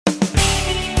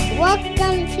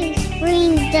Welcome to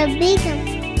Streams of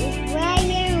Income with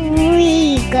Ryan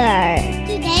Rieger.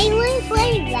 Today we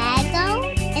play Lego,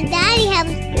 and Daddy has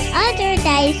other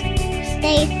days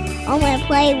stay home and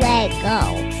play Lego.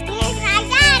 Here's my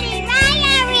daddy,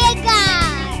 Ryan Rieger.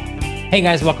 Hey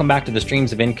guys, welcome back to the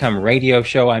Streams of Income radio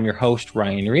show. I'm your host,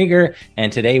 Ryan Rieger,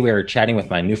 and today we are chatting with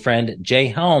my new friend, Jay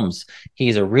Helms.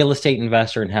 He's a real estate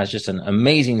investor and has just an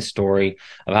amazing story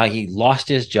of how he lost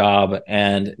his job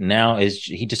and now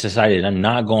he just decided, I'm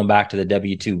not going back to the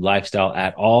W-2 lifestyle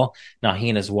at all. Now he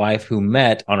and his wife, who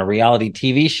met on a reality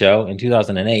TV show in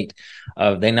 2008,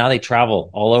 they travel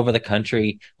all over the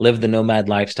country, live the nomad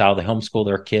lifestyle, they homeschool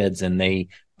their kids, and they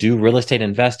do real estate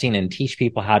investing and teach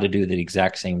people how to do the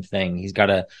exact same thing. He's got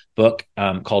a book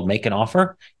called Make an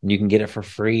Offer, and you can get it for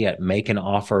free at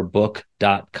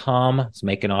makeanofferbook.com. It's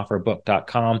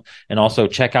makeanofferbook.com. And also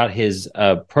check out his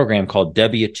program called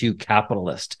W-2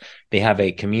 Capitalist. They have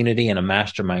a community and a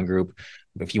mastermind group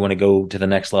if you want to go to the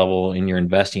next level in your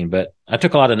investing. But I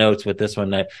took a lot of notes with this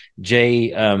one.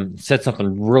 Jay said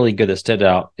something really good that stood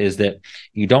out, is that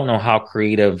you don't know how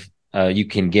creative you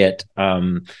can get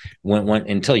when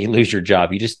until you lose your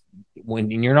job.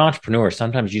 When you're an entrepreneur,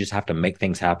 sometimes you just have to make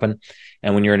things happen.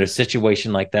 And when you're in a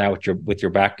situation like that with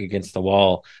your back against the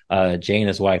wall, Jay and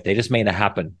his wife, they just made it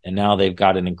happen. And now they've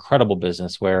got an incredible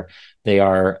business where they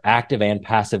are active and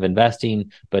passive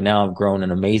investing, but now have grown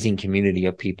an amazing community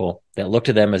of people that look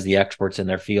to them as the experts in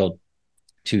their field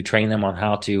to train them on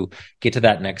how to get to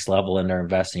that next level in their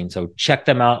investing. So check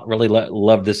them out. Really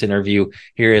love this interview.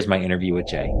 Here is my interview with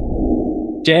Jay.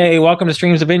 Jay, welcome to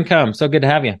Streams of Income. So good to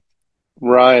have you.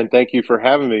 Ryan, thank you for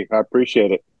having me. I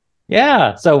appreciate it.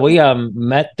 Yeah. So we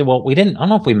met, I don't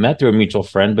know if we met through a mutual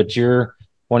friend, but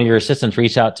one of your assistants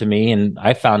reached out to me, and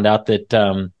I found out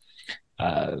that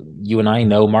you and I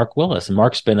know Mark Willis, and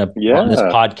Mark's been on this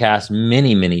podcast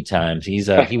many, many times. He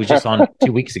was just on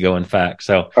 2 weeks ago, in fact.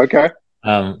 So okay.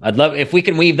 I'd love if we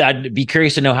can weave that. I'd be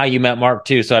curious to know how you met Mark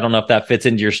too. So I don't know if that fits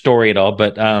into your story at all,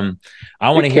 but I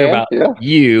want to hear about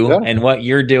you and what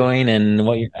you're doing and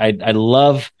I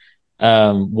love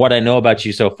what I know about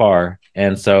you so far.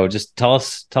 And so just tell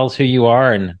us who you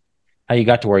are and how you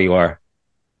got to where you are.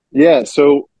 Yeah.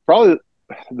 So probably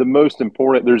the most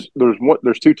important, there's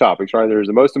two topics, right? There's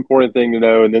the most important thing to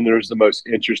know, and then there's the most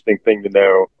interesting thing to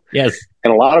know. Yes.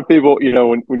 And a lot of people,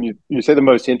 when you say the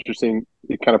most interesting,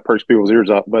 it kind of perks people's ears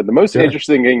up. But the most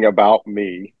interesting thing about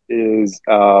me is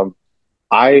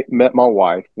I met my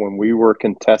wife when we were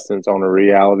contestants on a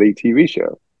reality TV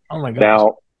show. Oh my gosh.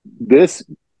 Now, we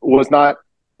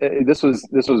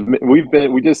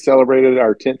just celebrated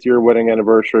our 10th year wedding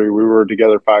anniversary. We were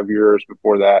together 5 years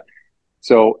before that.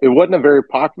 So it wasn't a very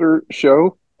popular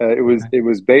show. It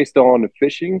was based on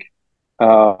fishing.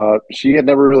 She had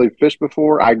never really fished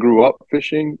before. I grew up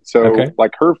fishing. So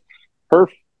like her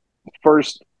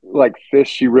first fish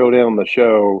she reeled in on the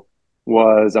show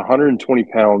was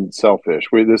 120-pound sailfish.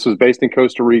 This was based in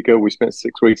Costa Rica. We spent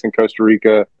 6 weeks in Costa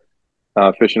Rica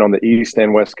fishing on the east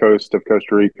and west coast of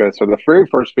Costa Rica. So the very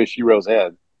first fish she reels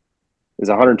in is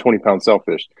 120-pound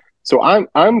sailfish. So I'm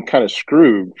kind of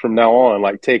screwed from now on,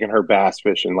 like taking her bass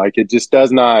fishing. Like it just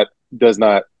does not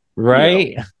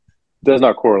right. Does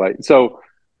not correlate. So,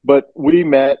 but we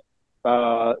met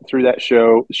through that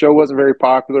show. The show wasn't very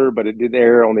popular, but it did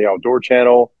air on the Outdoor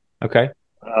Channel. Okay.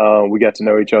 We got to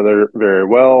know each other very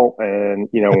well, and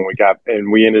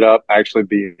we ended up actually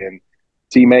being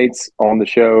teammates on the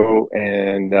show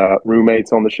and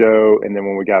roommates on the show. And then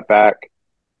when we got back,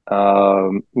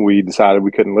 we decided we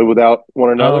couldn't live without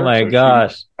one another. Oh my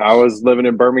gosh. I was living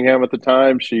in Birmingham at the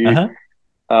time. She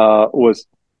was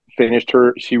finished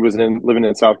she was living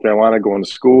in South Carolina, going to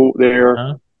school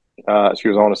there. She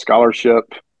was on a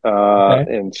scholarship,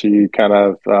 and she kind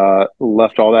of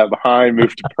left all that behind,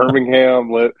 moved to Birmingham,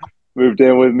 moved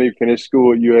in with me, finished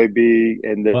school at UAB,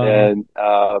 and then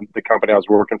the company I was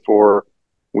working for,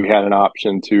 we had an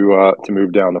option to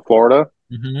move down to Florida.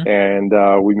 Mm-hmm. And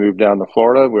we moved down to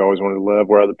Florida. We always wanted to live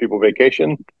where other people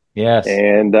vacation. Yes.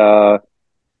 And a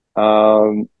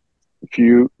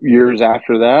few years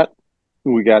after that,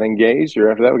 we got engaged. A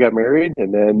year after that, we got married.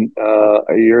 And then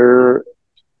a year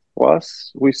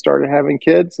plus, we started having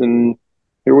kids, and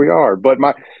here we are.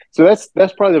 So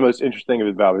that's probably the most interesting thing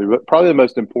about me. But probably the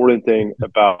most important thing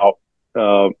about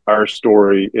our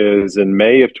story is in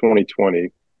May of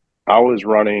 2020, I was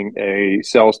running a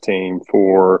sales team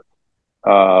for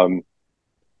a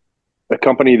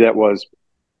company it was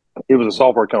a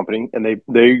software company, and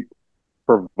they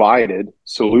provided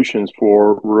solutions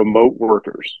for remote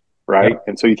workers, right? Yeah.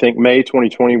 And so you think May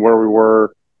 2020, where we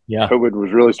were, COVID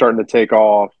was really starting to take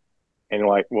off, And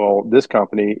like, well, this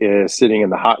company is sitting in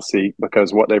the hot seat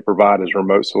because what they provide is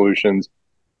remote solutions.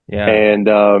 Yeah. And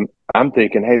I'm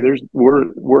thinking, hey,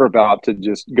 we're about to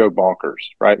just go bonkers,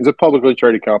 right? It's a publicly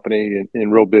traded company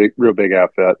and real big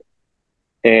outfit.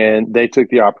 And they took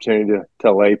the opportunity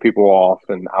to lay people off,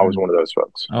 and I was one of those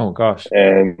folks. Oh gosh.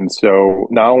 And so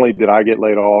not only did I get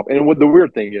laid off, and what the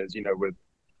weird thing is, with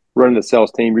running the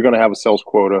sales team, you're going to have a sales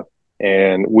quota,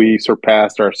 and we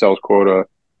surpassed our sales quota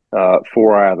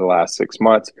 4 out of the last 6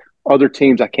 months. Other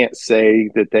teams, I can't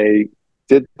say that they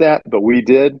did that, but we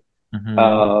did.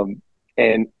 Mm-hmm.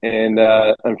 And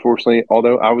unfortunately,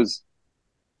 although I was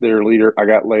their leader, I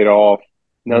got laid off.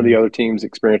 None of the other teams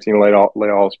experiencing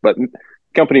layoffs, but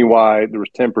company wide, there was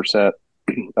 10%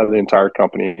 of the entire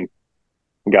company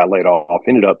got laid off.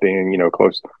 Ended up being,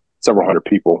 close several hundred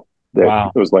people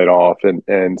that was laid off,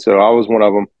 and so I was one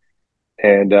of them.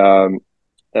 And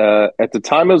at the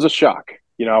time, it was a shock.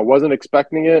 I wasn't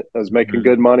expecting it. I was making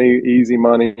good money, easy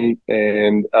money,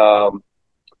 and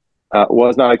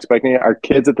was not expecting it. Our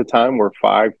kids at the time were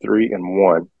 5, 3, and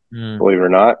 1, believe it or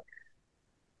not.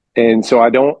 And so I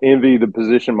don't envy the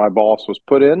position my boss was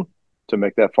put in to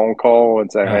make that phone call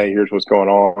and say, hey, here's what's going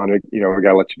on. We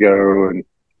got to let you go and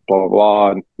blah, blah,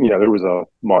 blah. And, there was a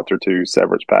month or two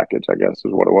severance package, I guess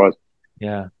is what it was.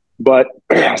 Yeah. But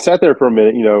I sat there for a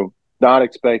minute, not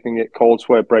expecting it. Cold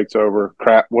sweat breaks over.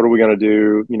 Crap, what are we going to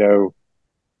do?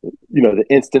 The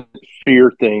instant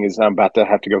fear thing is I'm about to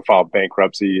have to go file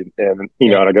bankruptcy. And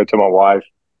I go to my wife,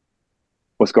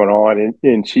 what's going on?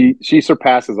 And she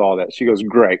surpasses all that. She goes,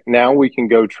 great. Now we can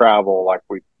go travel like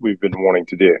we've been wanting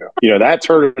to do. That's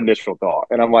her initial thought.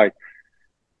 And I'm like,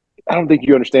 I don't think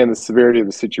you understand the severity of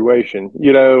the situation,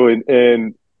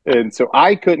 and so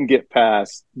I couldn't get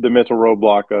past the mental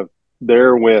roadblock of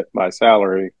there went my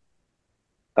salary.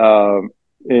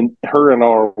 And her and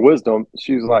our wisdom,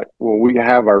 she's like, well, we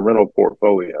have our rental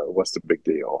portfolio. What's the big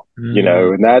deal?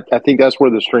 And that, I think that's where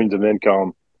the streams of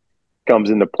income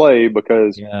comes into play,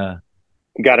 because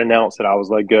it got announced that I was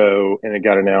let go, and it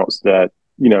got announced that,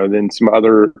 then some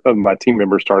other of my team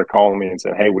members started calling me and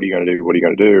said, hey, what are you going to do? What are you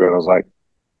going to do? And I was like,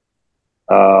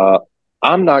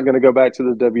 I'm not going to go back to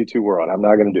the W-2 world. I'm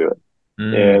not going to do it.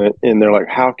 And they're like,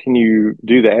 how can you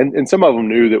do that? And some of them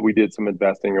knew that we did some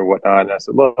investing or whatnot. And I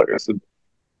said, look,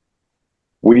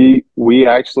 we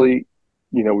actually,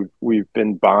 we've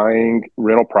been buying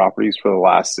rental properties for the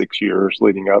last 6 years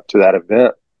leading up to that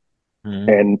event.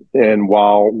 And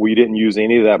while we didn't use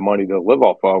any of that money to live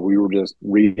off of, we were just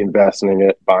reinvesting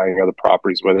it, buying other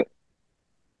properties with it.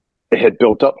 It had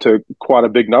built up to quite a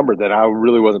big number that I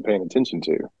really wasn't paying attention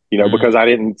to, because I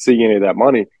didn't see any of that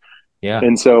money. Yeah.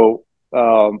 And so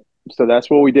that's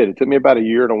what we did. It took me about a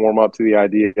year to warm up to the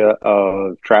idea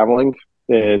of traveling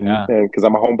and because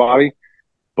I'm a homebody,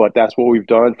 but that's what we've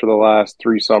done for the last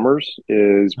 3 summers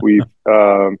is we've,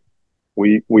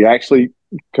 we actually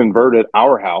converted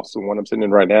our house, the one I'm sitting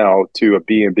in right now, to a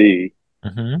B&B,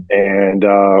 and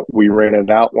we rent it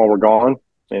out while we're gone.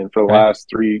 And for the last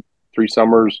three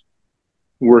summers,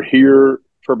 we're here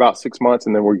for about 6 months,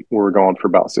 and then we're gone for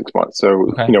about 6 months.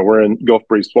 So we're in Gulf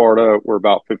Breeze, Florida. We're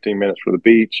about 15 minutes from the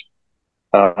beach,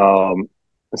 and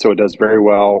so it does very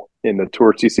well in the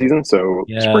touristy season. So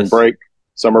spring break,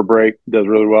 summer break does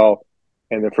really well,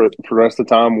 and then for the rest of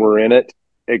the time we're in it.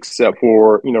 Except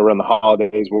for, around the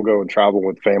holidays, we'll go and travel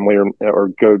with family or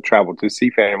go travel to see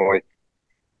family.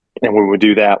 And when we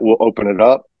do that, we'll open it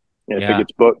up. And if it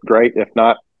gets booked, great. If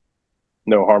not,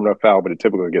 no harm, no foul, but it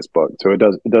typically gets booked. So it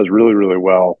does really, really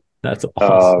well. That's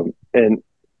awesome. And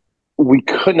we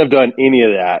couldn't have done any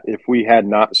of that if we had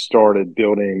not started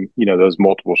building, those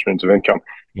multiple streams of income.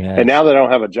 Yes. And now that I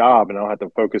don't have a job and I don't have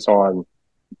to focus on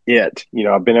it,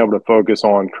 I've been able to focus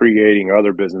on creating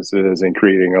other businesses and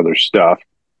creating other stuff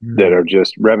that are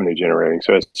just revenue generating.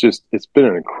 So it's been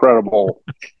an incredible,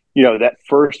 that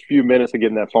first few minutes of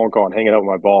getting that phone call and hanging up with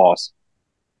my boss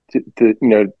to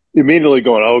immediately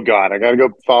going, oh God, I got to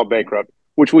go file bankrupt,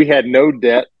 which we had no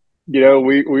debt.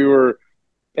 We were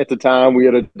at the time we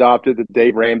had adopted the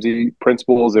Dave Ramsey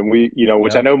principles, and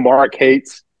which I know Mark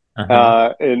hates.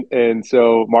 And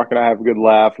so Mark and I have a good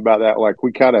laugh about that. Like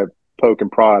we kind of poke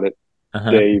and prod at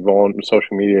Dave on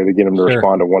social media to get him to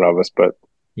respond to one of us. But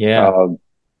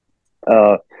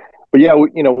but yeah,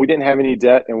 we didn't have any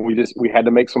debt, and we had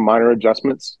to make some minor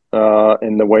adjustments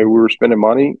in the way we were spending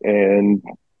money, and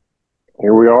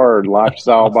here we are,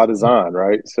 lifestyle by design,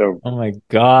 right? So, oh my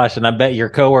gosh, and I bet your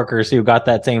coworkers who got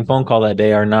that same phone call that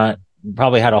day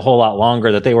probably had a whole lot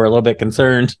longer that they were a little bit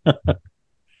concerned.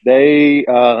 I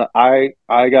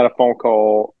got a phone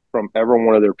call from every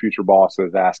one of their future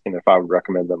bosses asking if I would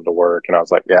recommend them to work, and I was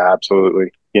like, yeah,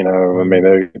 absolutely. I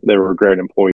mean, they were great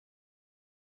employees.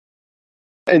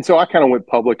 and so I kind of went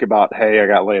public about, hey, I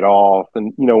got laid off.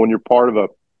 And, when you're part of a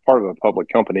public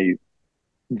company,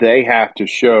 they have to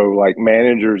show like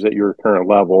managers at your current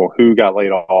level who got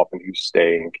laid off and who's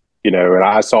staying, and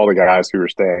I saw the guys who were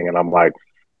staying and I'm like,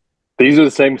 these are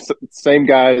the same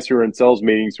guys who are in sales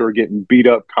meetings who are getting beat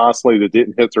up constantly that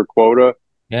didn't hit their quota.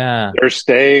 Yeah. They're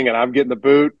staying and I'm getting the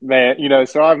boot, man.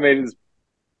 So I've made this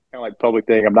kind of like public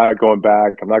thing. I'm not going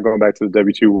back. I'm not going back to the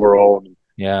W-2 world.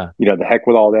 Yeah. The heck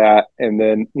with all that. And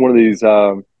then one of these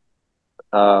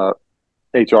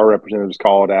HR representatives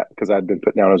called at because I'd been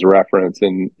put down as a reference,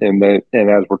 and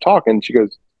as we're talking, she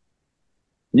goes,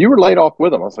 "You were laid off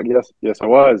with them?" I was like, "Yes, I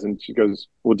was." And she goes,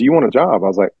 "Well, do you want a job?" I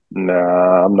was like,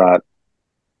 "Nah, I'm not.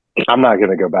 I'm not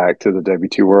going to go back to the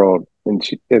W-2 world." And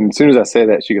as soon as I say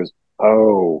that, she goes,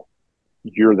 "Oh,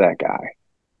 you're that guy.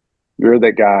 You're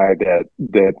that guy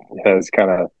that has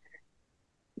kind of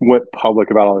went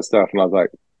public about all this stuff." And I was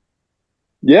like,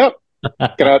 "Yep."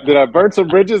 Did I burn some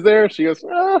bridges there? She goes,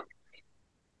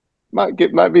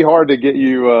 might be hard to get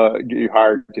you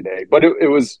hired today, but it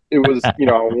was I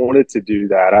wanted to do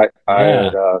that.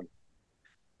 I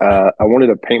wanted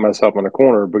to paint myself in a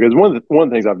corner because one of the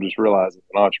things I've just realized as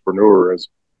an entrepreneur is,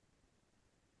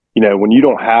 when you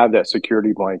don't have that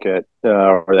security blanket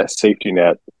or that safety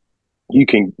net, you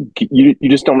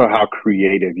just don't know how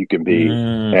creative you can be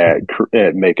at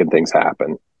making things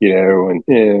happen.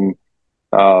 And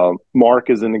Mark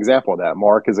is an example of that.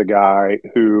 Mark is a guy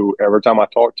who every time I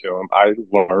talk to him, I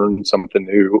learn something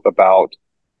new about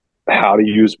how to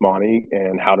use money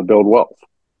and how to build wealth.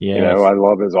 Yes. I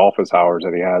love his office hours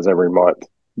that he has every month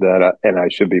and I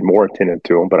should be more attentive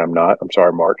to him, but I'm not. I'm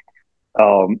sorry, Mark.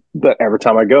 But every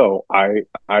time I go, I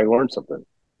learn something,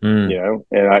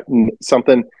 and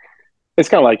something, it's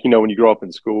kind of like, when you grow up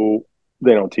in school,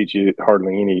 they don't teach you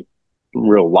hardly any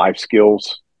real life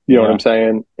skills. You know what I'm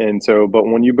saying? And so, but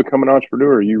when you become an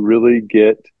entrepreneur, you really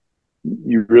get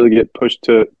pushed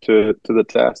to the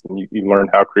test, and you learn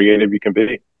how creative you can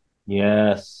be.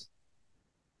 Yes.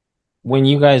 When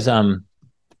you guys, when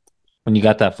you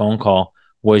got that phone call,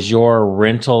 was your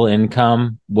rental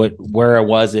income, where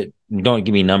was it? Don't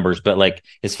give me numbers, but like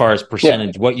as far as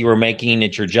percentage, what you were making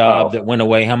at your job that went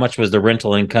away, how much was the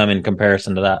rental income in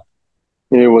comparison to that?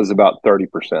 It was about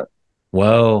 30%.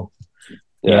 Whoa.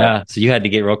 Yeah. So you had to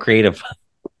get real creative.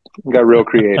 We got real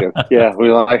creative. Yeah. We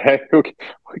were like, hey, we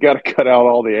got to cut out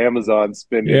all the Amazon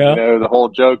spending. Yeah. The whole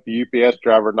joke, the UPS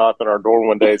driver knocked on our door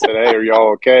one day and said, "Hey, are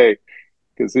y'all okay?"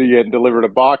 Because he hadn't delivered a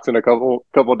box in a couple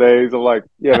of days. I'm like,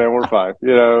 "Yeah, man, we're fine."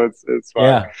 It's fine.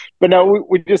 Yeah. But no,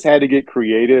 we just had to get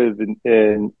creative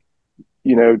and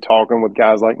talking with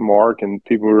guys like Mark and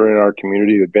people who are in our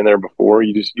community that've been there before.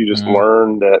 You just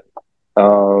learn that,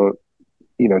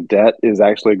 debt is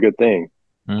actually a good thing.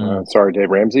 Sorry, Dave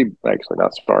Ramsey. Actually,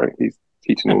 not sorry. He's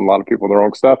teaching a lot of people the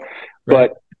wrong stuff.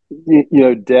 Right.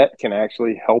 But, debt can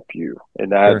actually help you.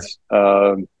 And that's,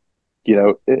 and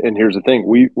here's the thing.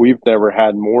 We've never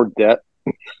had more debt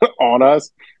on us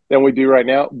than we do right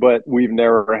now, but we've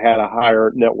never had a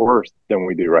higher net worth than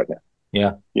we do right now.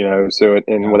 Yeah. So,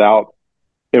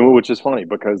 which is funny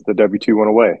because the W-2 went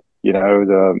away,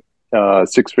 the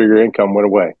 6-figure income went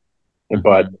away. Mm-hmm.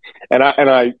 But,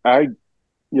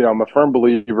 I'm a firm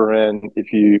believer in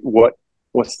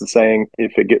what's the saying?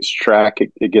 If it gets tracked,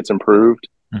 it gets improved.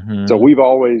 Mm-hmm. So when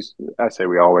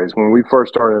we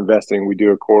first started investing, we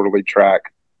do a quarterly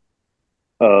track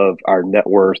of our net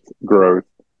worth growth.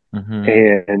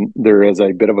 Mm-hmm. And there is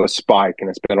a bit of a spike, and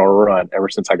it's been on a run ever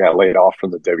since I got laid off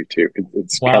from the W-2.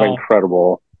 It's kind of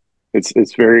incredible.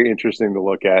 It's very interesting to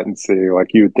look at and see,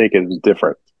 like you would think it was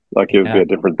different, like it would be a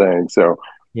different thing. So,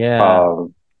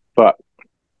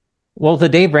 well, the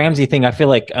Dave Ramsey thing, I feel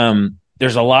like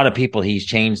there's a lot of people he's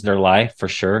changed their life for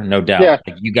sure, no doubt,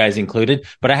 like you guys included.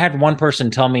 But I had one person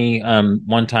tell me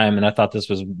one time, and I thought this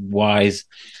was wise,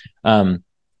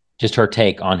 just her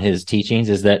take on his teachings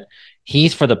is that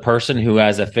he's for the person who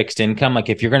has a fixed income. Like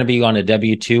if you're going to be on a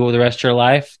W-2 the rest of your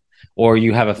life, or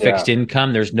you have a fixed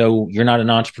income, you're not an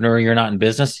entrepreneur, you're not in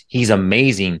business. He's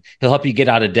amazing. He'll help you get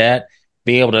out of debt,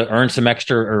 be able to earn some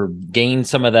extra or gain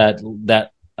some of that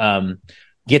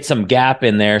get some gap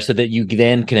in there so that you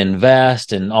then can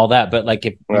invest and all that. But like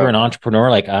if you're an entrepreneur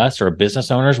like us or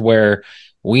business owners where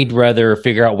we'd rather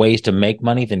figure out ways to make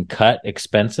money than cut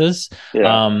expenses,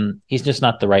 he's just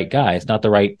not the right guy. It's not the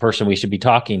right person we should be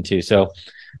talking to. So,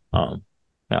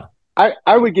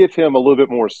 I would give him a little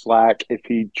bit more slack if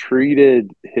he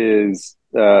treated his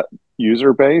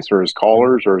user base or his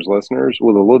callers or his listeners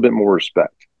with a little bit more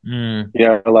respect.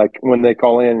 Like when they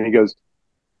call in and he goes,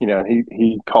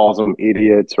 he calls them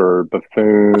idiots or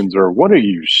buffoons or what are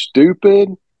you, stupid?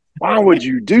 Why would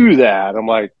you do that? I'm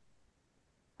like,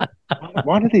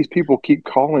 Why do these people keep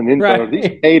calling in? Right.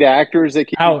 These paid actors that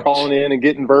keep Ouch. calling in and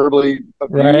getting verbally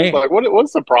abused. Right. Like,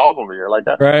 what's the problem here? Like,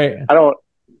 Right. I don't,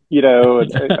 I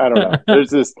don't know. There's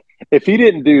this. If he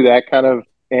didn't do that kind of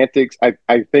antics, I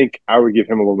think I would give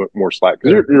him a little bit more slack.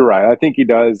 Because you're right. I think he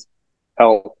does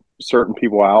help certain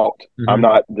people out. Mhm. I'm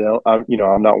not them. I'm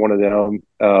not one of them.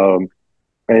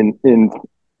 And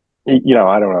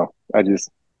I don't know. I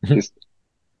just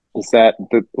is that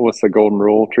what's the golden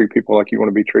rule? Treat people like you want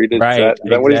to be treated. Right. Is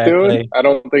that what he's doing? Exactly. I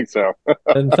don't think so.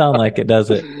 Doesn't sound like it, does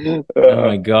it? Oh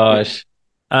my gosh.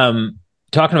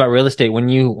 Talking about real estate, when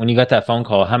you got that phone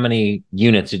call, how many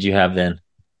units did you have then?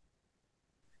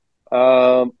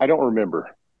 I don't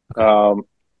remember.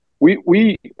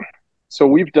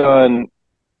 We've done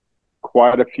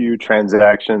quite a few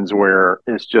transactions where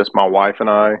it's just my wife and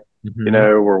I,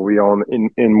 Mhm. where we own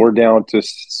and we're down to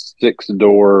 6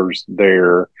 doors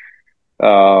there.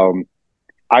 I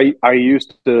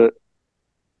used to,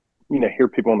 hear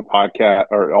people on the podcast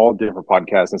or all different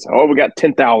podcasts and say, "Oh, we got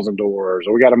 10,000 doors,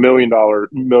 or we got $1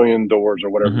 million doors, or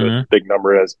whatever the big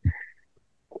number is."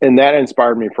 And that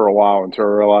inspired me for a while until I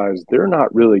realized they're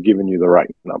not really giving you the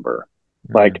right number.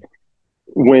 Mhm. Like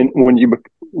when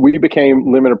we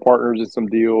became limited partners in some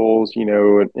deals,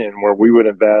 and where we would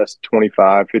invest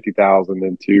 25, 50,000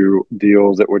 into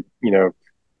deals that would,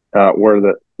 where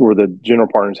the general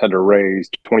partners had to raise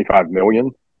 25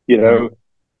 million,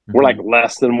 we're like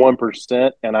less than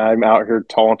 1%. And I'm out here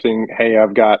taunting, "Hey,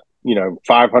 I've got,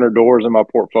 500 doors in my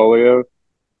portfolio."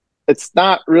 It's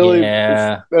not really,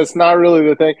 that's not really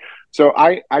the thing. So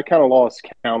I kind of lost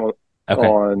count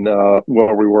on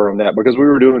where we were on that, because we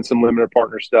were doing some limited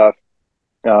partner stuff.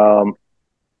 And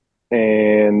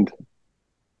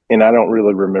I don't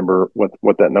really remember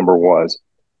what that number was.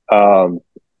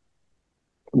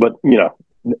 But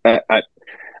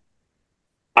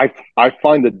I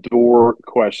find the door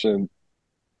question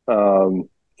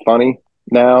funny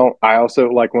now. I also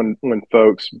like when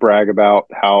folks brag about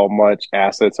how much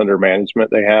assets under management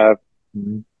they have.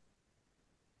 Mm-hmm.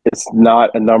 It's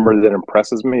not a number that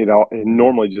impresses me at all. It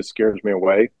normally just scares me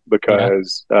away,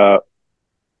 because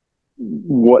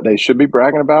what they should be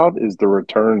bragging about is the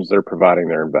returns they're providing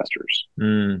their investors.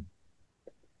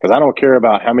 Because I don't care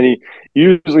about how many.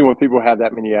 Usually, when people have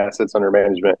that many assets under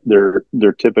management, they're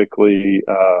typically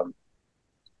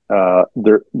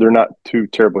they're not too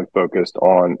terribly focused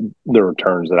on the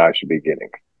returns that I should be getting.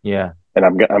 Yeah, and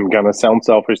I'm gonna sound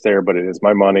selfish there, but it is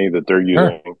my money that they're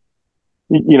using.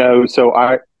 Sure. So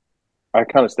I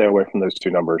kind of stay away from those two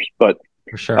numbers. But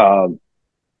for sure,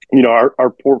 our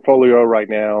portfolio right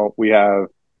now, we have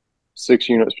 6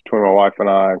 units between my wife and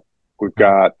I. We've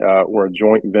got we're a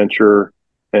joint venture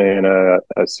in a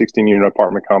 16-unit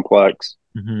apartment complex,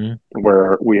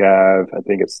 where we have, I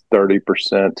think it's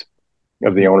 30%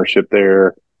 of the ownership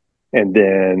there. And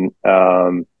then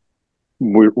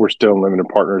we're still limited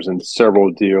partners in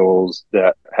several deals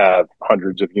that have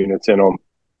hundreds of units in them.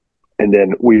 And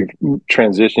then we've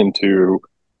transitioned to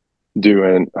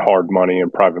doing hard money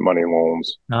and private money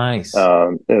loans. Nice.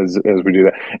 As we do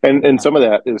that. And some of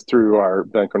that is through our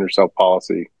bank on yourself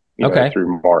policy,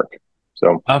 through Mark.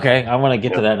 So I want to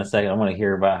get to that in a second. I want to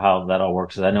hear about how that all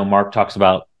works. I know Mark talks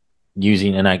about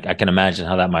using, and I can imagine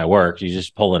how that might work. You're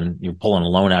pulling a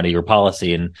loan out of your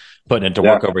policy and putting it to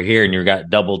work over here, and you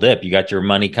got double dip. You got your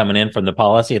money coming in from the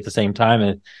policy at the same time,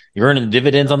 and you're earning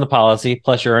dividends on the policy,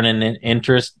 plus you're earning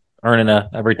interest, earning a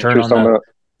return on the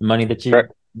money that you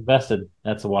invested.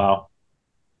 That's wow.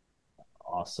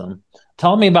 Awesome.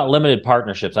 Tell me about limited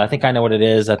partnerships. I think I know what it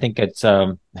is. I think it's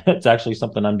actually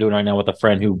something I'm doing right now with a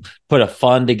friend who put a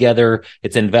fund together.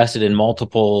 It's invested in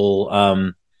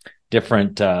multiple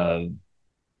different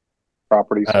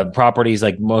properties,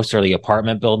 like mostly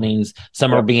apartment buildings.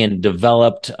 Some are being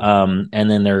developed, and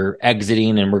then they're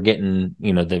exiting, and we're getting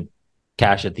the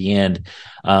cash at the end.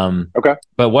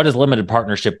 But what does limited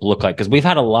partnership look like? Because we've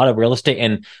had a lot of real estate,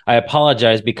 and I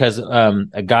apologize because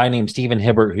a guy named Stephen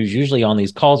Hibbert, who's usually on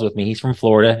these calls with me, he's from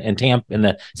Florida and Tampa in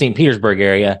the St. Petersburg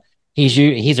area. He's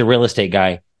a real estate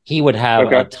guy. He would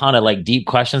have a ton of like deep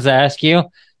questions to ask you.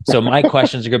 So my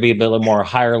questions are going to be a bit more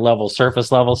higher level,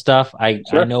 surface level stuff. I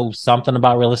know something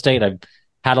about real estate. I've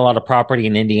had a lot of property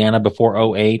in Indiana before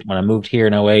 2008. When I moved here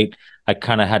in 2008, I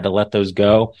kind of had to let those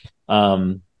go.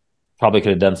 Probably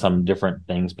could have done some different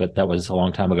things, but that was a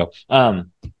long time ago.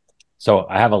 So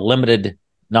I have a limited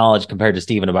knowledge compared to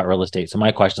Steven about real estate. So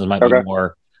my questions might be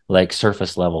more like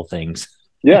surface level things.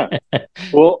 Yeah.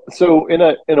 Well, so in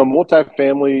a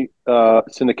multifamily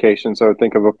syndication, so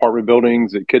think of apartment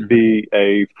buildings, it could be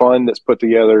a fund that's put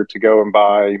together to go and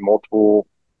buy multiple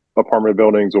apartment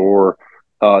buildings or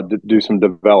do some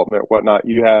development, whatnot.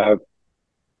 You have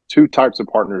two types of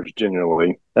partners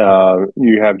generally.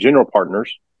 You have general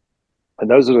partners, and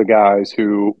those are the guys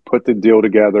who put the deal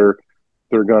together.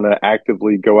 They're going to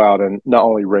actively go out and not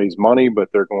only raise money, but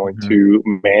they're going to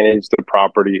manage the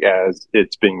property as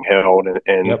it's being held.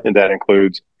 And that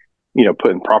includes,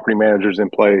 putting property managers in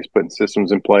place, putting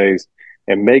systems in place,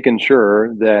 and making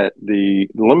sure that the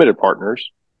limited partners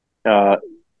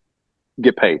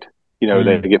get paid.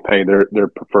 They get paid their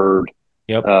preferred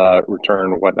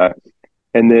return and whatnot.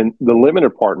 And then the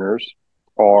limited partners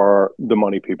are the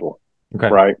money people,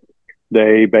 right?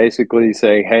 They basically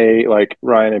say, hey, like,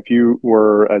 Ryan, if you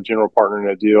were a general partner in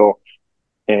a deal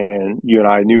and you and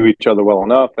I knew each other well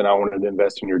enough and I wanted to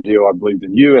invest in your deal, I believed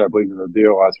in you and I believed in the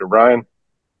deal. I said, Ryan,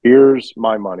 here's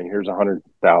my money. Here's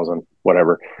 $100,000,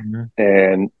 whatever.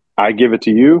 And I give it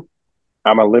to you.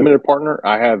 I'm a limited partner.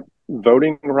 I have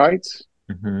voting rights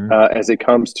as it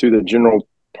comes to the general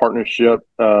partnership,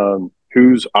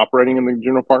 who's operating in the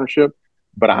general partnership,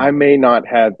 but I may not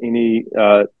have any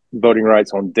voting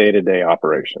rights on day-to-day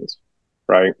operations,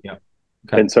 right?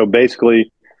 And so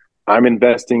basically I'm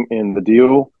investing in the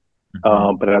deal,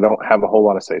 but I don't have a whole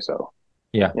lot of say-so.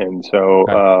 And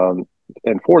so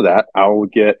and for that I will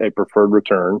get a preferred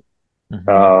return.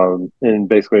 And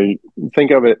basically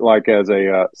think of it like as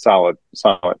a silent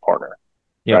partner,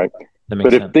 right?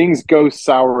 But if things go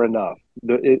sour enough,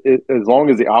 as long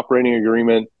as the operating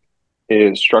agreement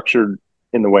is structured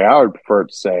in the way I would prefer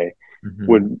to say,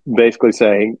 would basically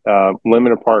say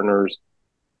limited partners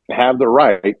have the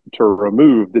right to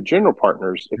remove the general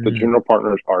partners if the general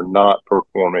partners are not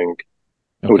performing,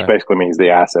 which basically means the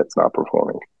asset's not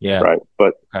performing. Right.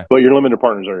 But your limited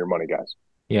partners are your money guys.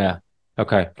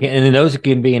 Okay. And then those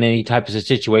can be in any type of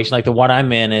situation. Like the one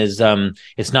I'm in is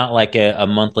it's not like a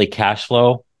monthly cash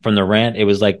flow from the rent. It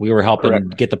was like we were helping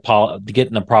getting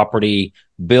the property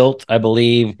built, I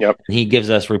believe. And he gives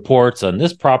us reports on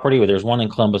this property where there's one in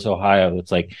Columbus, Ohio.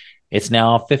 It's like it's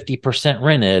now 50%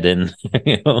 rented, and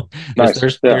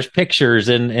there's pictures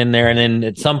in there. And then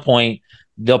at some point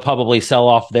they'll probably sell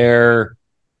off their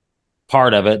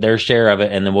part of it, their share of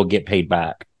it, and then we'll get paid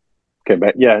back. Okay,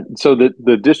 but so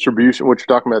the distribution, what you're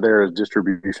talking about there is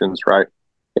distributions, right?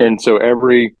 And so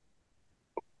every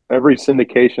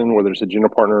syndication, whether it's a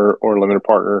general partner or a limited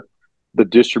partner, the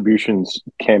distributions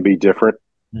can be different.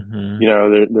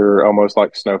 They're almost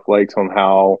like snowflakes on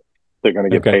how they're going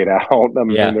to get paid out. I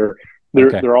mean,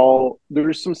 they're all,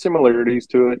 there's some similarities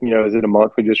to it. Is it a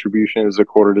monthly distribution? Is it a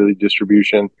quarterly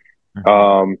distribution?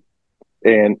 And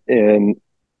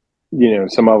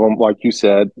some of them, like you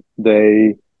said,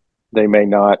 they may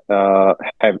not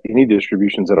have any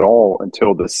distributions at all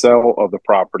until the sale of the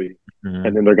property,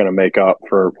 and then they're going to make up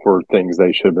for things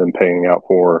they should have been paying out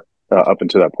for up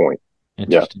until that point.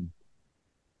 Interesting.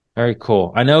 Very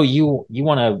cool. I know you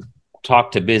want to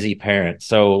talk to busy parents.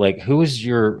 So, like, who's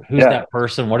that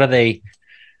person? What are they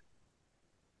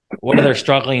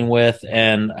struggling with,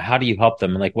 and how do you help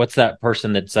them? Like, what's that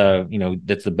person that's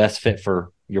that's the best fit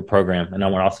for your program? And I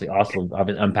want to also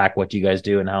unpack what you guys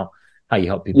do and how you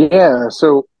help people.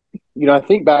 So, I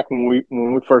think back when we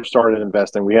first started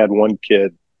investing, we had one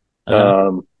kid.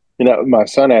 My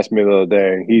son asked me the other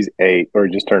day, he's 8 or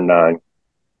he just turned 9.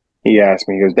 He asked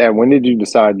me, he goes, Dad, when did you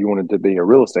decide you wanted to be a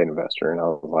real estate investor? And I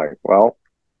was like, well,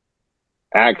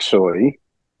 actually,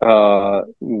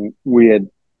 we had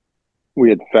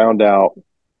found out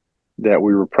that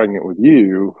we were pregnant with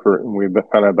you we had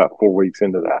found out about 4 weeks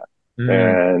into that.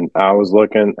 And I was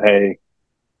looking, hey,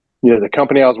 the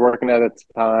company I was working at the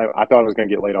time, I thought I was going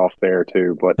to get laid off there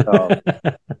too. But,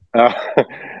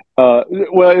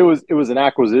 well, it was an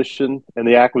acquisition, and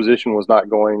the acquisition was not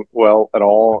going well at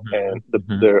all. And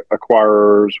the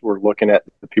acquirers were looking at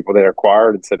the people they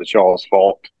acquired and said it's y'all's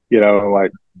fault, but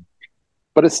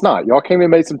it's not. Y'all came in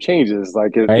and made some changes,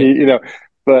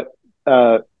 but,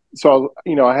 so,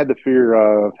 I had the fear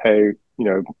of, hey,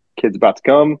 kid's about to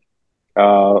come.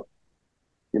 My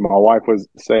wife was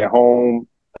stay at home.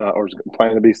 Or was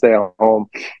planning to be stay at home.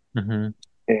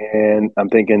 And I'm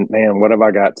thinking, man, what have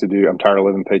I got to do? I'm tired of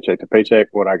living paycheck to paycheck.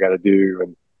 What I got to do?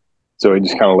 And so it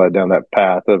just kind of led down that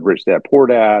path of rich dad, poor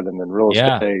dad, and then real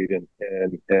estate.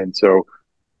 And so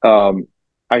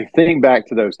I think back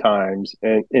to those times,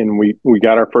 and we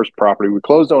got our first property. We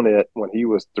closed on it when he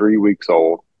was 3 weeks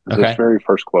old. It was his very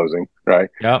first closing, right?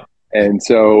 Yeah. And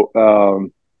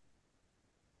so,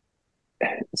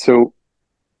 so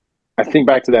I think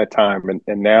back to that time,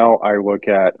 and now I look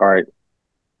at, all right,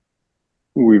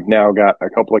 we've now got a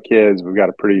couple of kids. We've got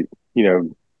a pretty,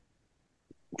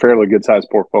 fairly good sized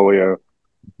portfolio.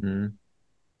 I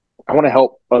want to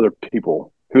help other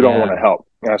people who don't want to help.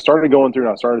 And I started going through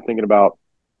and I started thinking about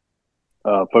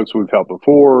folks we've helped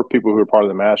before, people who are part of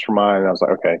the mastermind. And I was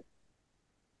like, okay,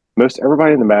 most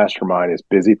everybody in the mastermind is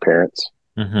busy parents.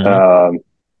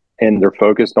 And they're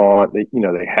focused on,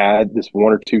 they had this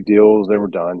one or two deals, they were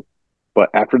done. But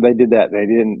after they did that,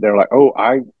 they're like, oh,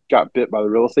 I got bit by the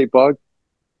real estate bug,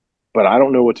 but I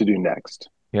don't know what to do next.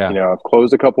 Yeah. I've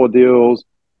closed a couple of deals.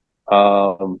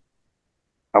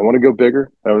 I want to go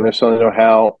bigger. I don't necessarily know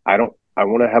how. I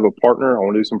want to have a partner. I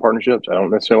want to do some partnerships. I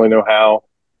don't necessarily know how.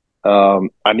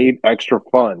 I need extra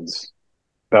funds,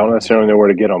 but I don't necessarily know where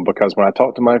to get them, because when I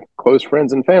talk to my close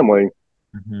friends and family,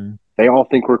 they all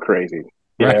think we're crazy.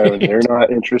 They're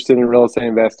not interested in real estate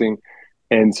investing.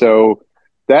 And so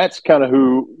that's kind of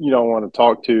who, I want to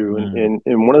talk to. And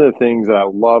one of the things that I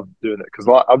love doing, because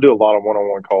I'll do a lot of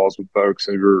one-on-one calls with folks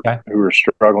who are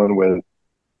struggling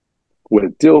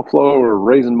with deal flow or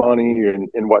raising money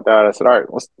and whatnot. I said, all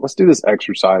right, let's do this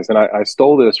exercise. And I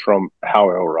stole this from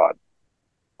Hal Elrod.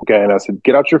 Okay. And I said,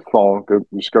 get out your phone,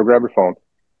 just go grab your phone.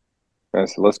 And I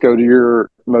said, let's go to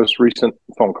your most recent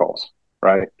phone calls,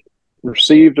 right?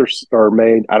 Received or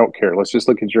made, I don't care. Let's just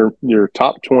look at your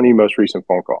top 20 most recent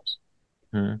phone calls.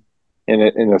 And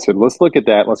I said, let's look at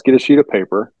that. Let's get a sheet of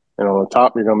paper. And on the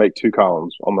top, you're going to make two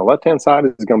columns. On the left-hand side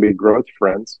is going to be growth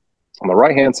friends. On the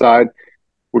right-hand side,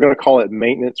 we're going to call it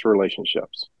maintenance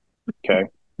relationships. Okay.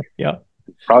 Yeah.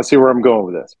 Probably see where I'm going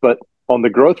with this. But on the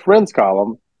growth friends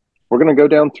column, we're going to go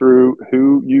down through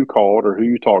who you called or who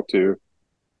you talked to.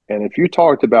 And if you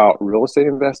talked about real estate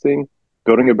investing,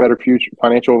 building a better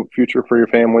financial future for your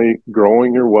family,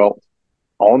 growing your wealth,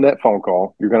 on that phone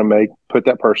call, you're going to put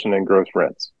that person in growth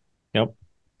friends. Yep.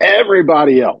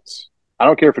 Everybody else, I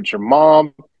don't care if it's your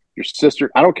mom, your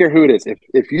sister, I don't care who it is.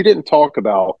 If you didn't talk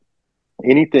about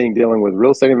anything dealing with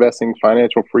real estate investing,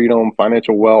 financial freedom,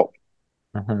 financial wealth,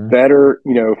 better,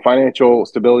 financial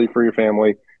stability for your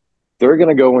family, they're going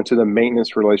to go into the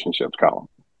maintenance relationships column.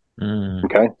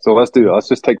 Okay. So let's do that. Let's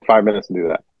just take 5 minutes and do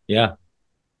that. Yeah.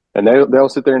 And they'll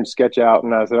sit there and sketch out.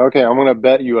 And I said, okay, I'm going to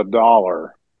bet you $1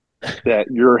 that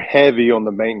you're heavy on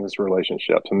the maintenance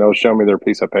relationships. And they'll show me their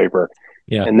piece of paper.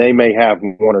 Yeah. And they may have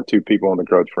one or two people on the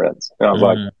growth friends. And I was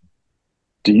like,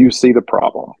 do you see the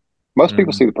problem? Most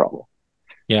people see the problem.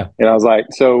 Yeah. And I was like,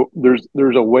 so there's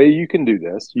a way you can do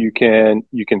this. You can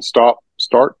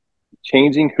start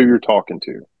changing who you're talking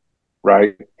to,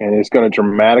 right? And it's going to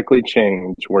dramatically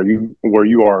change where you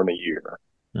are in a year.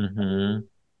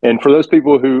 And for those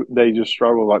people who they just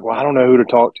struggle, like, well, I don't know who to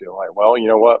talk to. I'm like, well, you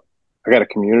know what? I got a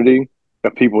community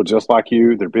of people just like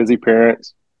you. They're busy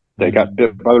parents. They got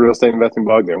bit by the real estate investing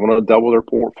bug. They want to double their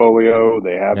portfolio.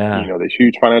 They have, these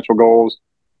huge financial goals,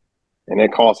 and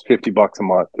it costs $50 a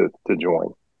month to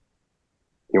join.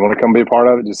 You want to come be a part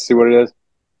of it? Just see what it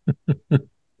is.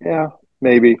 Yeah,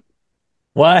 maybe.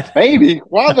 What? Maybe.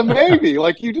 Why the maybe?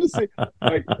 Like you just say,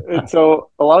 and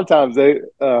so a lot of times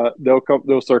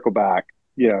they'll circle back,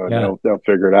 and they'll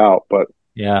figure it out. But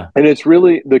and it's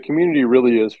really, the community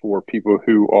really is for people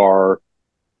who are,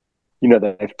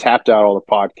 they've tapped out all the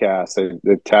podcasts,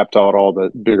 they've tapped out all the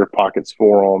Bigger Pockets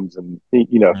forums and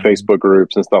Facebook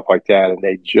groups and stuff like that, and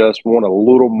they just want a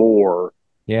little more.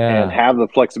 And have the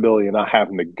flexibility and not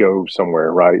having to go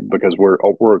somewhere, right? Because we're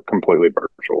completely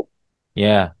virtual.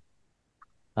 Yeah.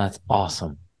 That's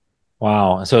awesome.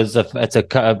 Wow. So it's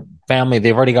a family.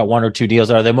 They've already got one or two deals.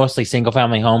 Are they mostly single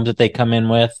family homes that they come in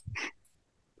with?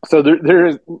 So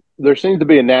there seems to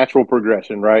be a natural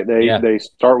progression, right? They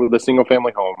start with a single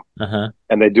family home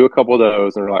and they do a couple of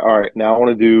those and they're like, all right, now I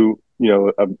want to do,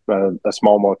 a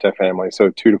small multifamily. So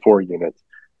 2 to 4 units.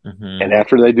 And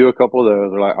after they do a couple of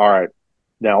those, they're like, all right,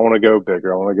 now I want to go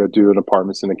bigger. I want to go do an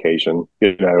apartment syndication,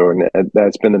 and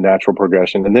that's been the natural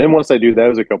progression. And then once they do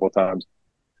those a couple of times,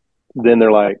 then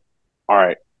they're like, all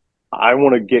right, I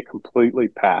want to get completely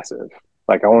passive.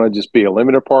 Like I want to just be a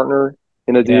limited partner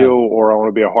in a deal, or I want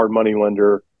to be a hard money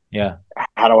lender. Yeah.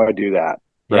 How do I do that?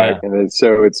 Right. And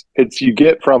so it's you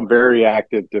get from very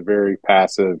active to very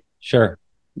passive. Sure.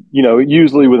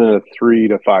 Usually within a 3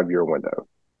 to 5 year window.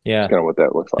 Yeah. That's kind of what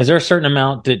that looks like. Is there a certain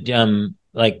amount that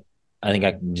I think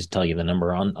I can just tell you the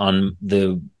number on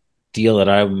the deal that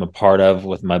I'm a part of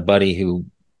with my buddy who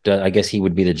I guess he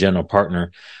would be the general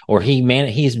partner, or he's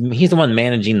the one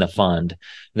managing the fund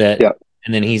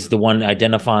and then he's the one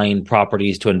identifying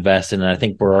properties to invest in. And I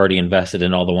think we're already invested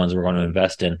in all the ones we're going to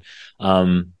invest in.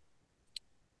 I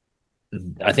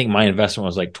think my investment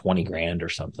was like $20,000 or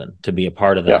something to be a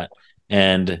part of that.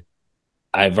 And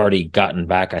I've already gotten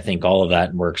back, I think, all of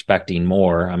that, and we're expecting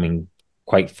more. I mean,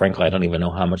 quite frankly, I don't even know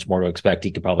how much more to expect.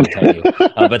 He could probably tell you.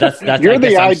 But that's you're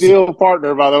the ideal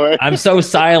partner, by the way. I'm so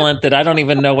silent that I don't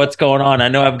even know what's going on. I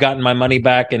know I've gotten my money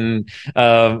back, and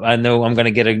I know I'm going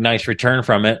to get a nice return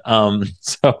from it.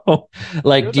 So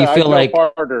like, You're do you feel like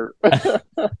partner.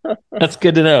 that's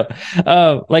good to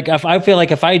know? Like, if I feel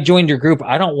like if I joined your group,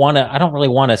 I don't really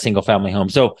want a single family home.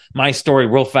 So my story,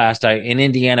 real fast. In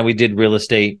Indiana, we did real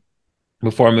estate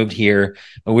before I moved here.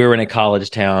 We were in a college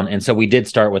town. And so we did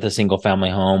start with a single family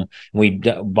home. We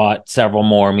bought several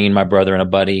more, me and my brother and a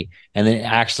buddy, and then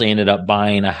actually ended up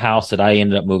buying a house that I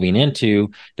ended up moving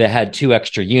into that had 2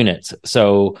 extra units.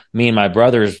 So me and my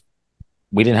brothers,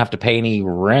 we didn't have to pay any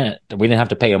rent. We didn't have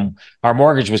to pay them. Our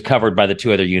mortgage was covered by the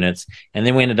 2 other units. And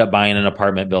then we ended up buying an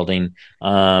apartment building.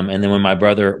 And then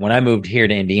when I moved here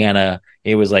to Indiana,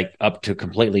 it was like up to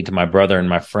completely to my brother and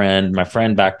my friend. My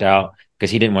friend backed out because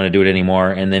he didn't want to do it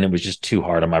anymore. And then it was just too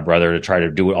hard on my brother to try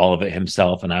to do all of it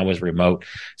himself. And I was remote.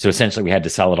 So essentially we had to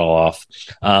sell it all off.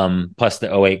 Plus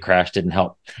the '08 crash didn't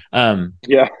help.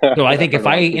 Yeah. So I think if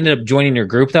I ended up joining your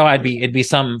group though, it'd be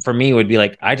something for me, it would be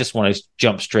like, I just want to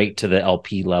jump straight to the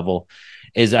LP level.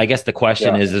 I guess the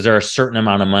question is there a certain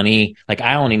amount of money? Like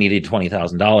I only needed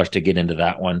 $20,000 to get into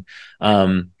that one.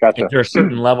 Gotcha. Is there a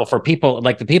certain level for people,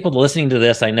 like the people listening to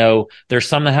this? I know there's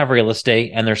some that have real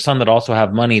estate and there's some that also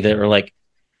have money that are like,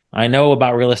 I know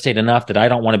about real estate enough that I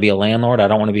don't want to be a landlord. I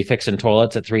don't want to be fixing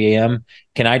toilets at 3 a.m.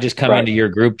 Can I just come into your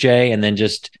group, Jay, and then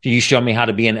you show me how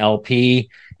to be an LP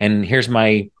and here's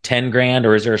my 10 grand?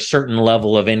 Or is there a certain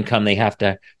level of income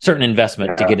certain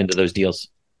investment to get into those deals?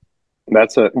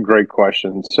 That's a great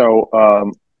question. So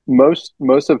most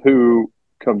of who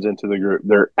comes into the group,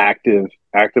 they're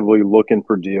actively looking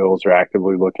for deals or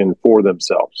actively looking for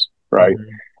themselves, right?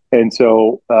 Mm-hmm. And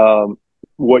so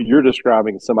what you're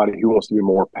describing is somebody who wants to be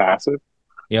more passive.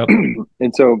 Yep.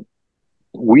 And so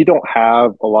we don't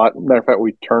have a lot. Matter of fact,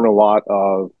 we turn a lot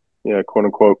of quote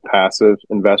unquote passive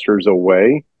investors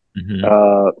away.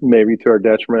 Mm-hmm. Maybe to our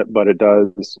detriment, but it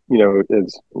does,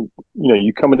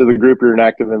 you come into the group, you're an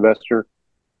active investor,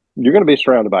 you're going to be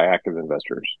surrounded by active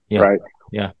investors, right?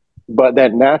 Yeah. But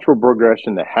that natural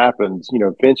progression that happens,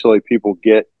 eventually people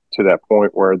get to that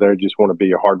point where they just want to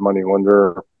be a hard money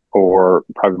lender or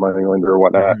private money lender or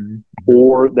whatnot, mm-hmm.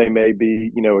 or they may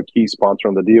be, a key sponsor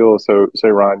on the deal. So say,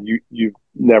 Ron, you've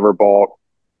never bought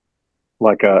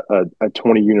like a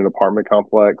 20 unit apartment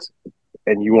complex,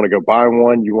 and you want to go buy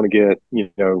one, you want to get,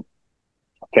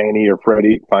 Fannie or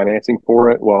Freddie financing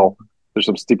for it. Well, there's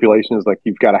some stipulations, like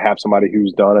you've got to have somebody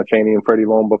who's done a Fannie and Freddie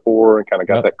loan before and kind of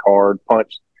got that card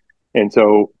punched. And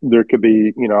so there could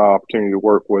be, opportunity to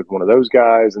work with one of those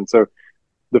guys. And so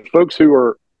the folks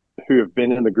who have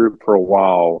been in the group for a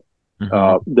while,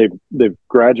 mm-hmm. They've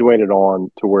graduated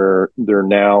on to where they're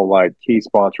now like key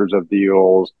sponsors of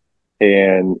deals,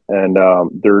 and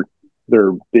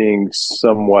they're being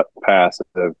somewhat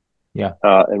passive,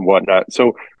 and whatnot.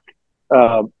 So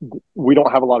we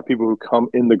don't have a lot of people who come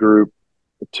in the group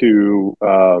to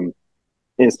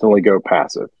instantly go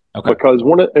passive, because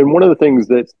one of the things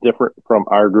that's different from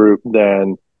our group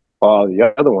than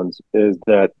the other ones is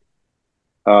that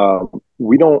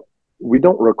we don't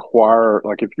require,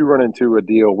 like if you run into a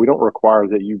deal, we don't require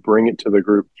that you bring it to the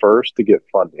group first to get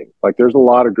funding. Like there's a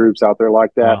lot of groups out there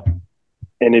like that,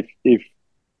 and if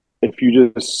you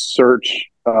just search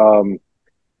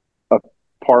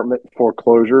apartment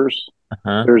foreclosures,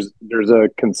 there's a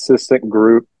consistent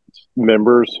group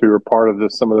members who are part of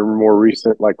some of the more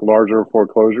recent, like larger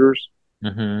foreclosures.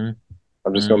 Mm-hmm.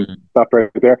 I'm just going to stop right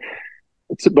there.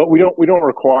 But we don't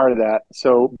require that.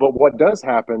 So, but what does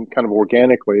happen kind of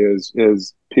organically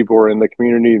is people are in the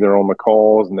community, they're on the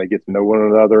calls, and they get to know one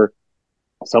another.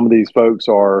 Some of these folks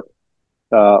are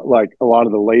like a lot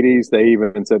of the ladies, they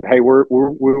even said, hey, we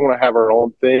want to have our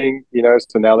own thing,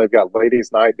 so now they've got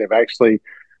ladies night. They've actually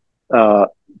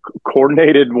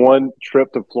coordinated one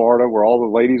trip to Florida where all the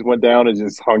ladies went down and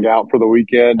just hung out for the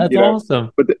weekend. That's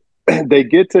awesome. But they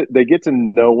get to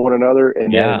know one another,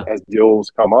 and then as deals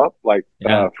come up, like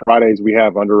Fridays we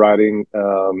have an underwriting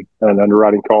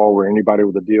call where anybody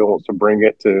with a deal wants to bring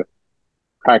it to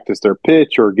practice their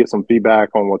pitch or get some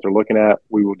feedback on what they're looking at.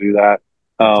 We will do that.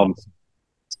 Awesome.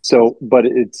 So, but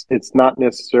it's not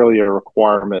necessarily a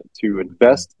requirement to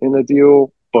invest in a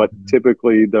deal, but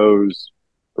typically those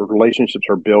relationships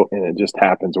are built and it just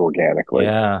happens organically.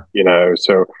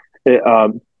 So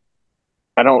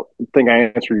I don't think I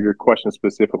answered your question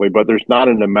specifically, but there's not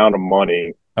an amount of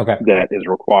money that is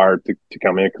required to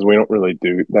come in, because we don't really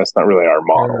that's not really our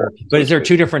model. But is there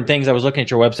two different things? I was looking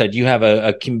at your website. You have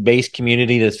a base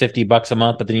community that's $50 a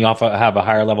month, but then you also have a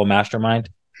higher level mastermind?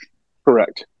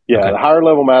 Correct. Yeah. The higher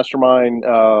level mastermind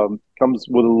kind comes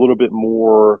with a little bit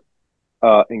more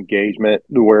engagement,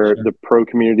 where the pro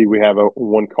community, we have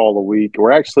one call a week.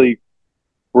 We're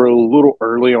a little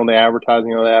early on the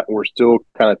advertising of that. We're still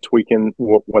kind of tweaking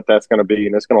what that's going to be,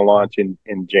 and it's going to launch in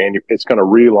January. It's going to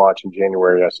relaunch in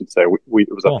January, I should say. It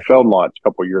was a failed launch a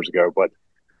couple of years ago, but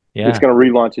it's going to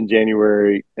relaunch in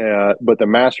January. But the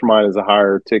mastermind is a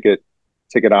higher ticket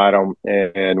item,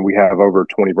 and we have over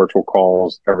 20 virtual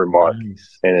calls every month,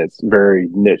 and it's very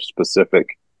niche specific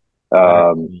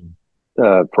for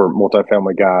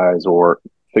multifamily guys or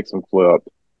fix and flip,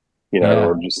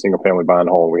 or just single family buy and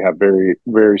hold. We have very,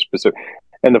 very specific,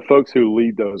 and the folks who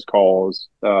lead those calls,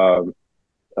 that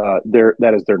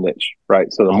is their niche,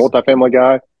 right? So the multifamily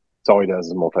guy, that's all he does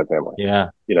is multifamily.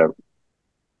 Yeah.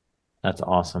 That's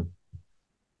awesome.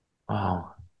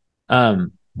 Oh,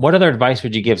 what other advice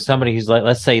would you give somebody who's like,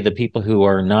 let's say the people who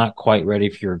are not quite ready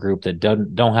for your group, that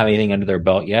don't have anything under their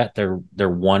belt yet? They're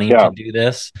wanting to do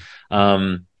this.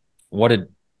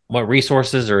 What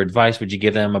resources or advice would you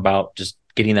give them about just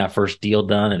getting that first deal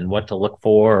done and what to look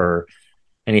for or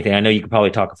anything? I know you could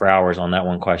probably talk for hours on that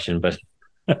one question, but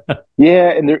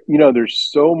yeah. And there's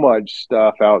so much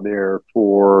stuff out there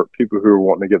for people who are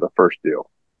wanting to get the first deal,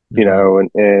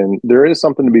 and there is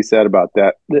something to be said about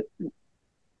that.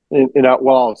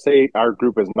 I'll say our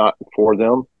group is not for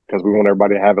them, because we want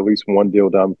everybody to have at least one deal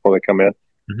done before they come in.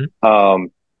 Mm-hmm.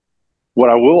 What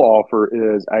I will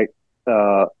offer is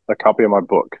a copy of my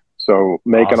book. So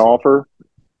Make an Offer.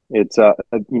 It's I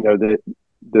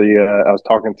was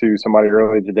talking to somebody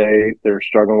earlier today. They're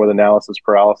struggling with analysis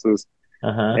paralysis,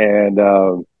 and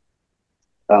I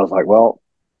was like, well,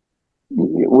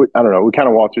 I don't know. We kind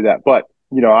of walked through that, but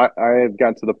I have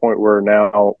gotten to the point where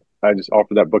now I just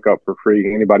offer that book up for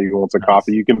free. Anybody who wants a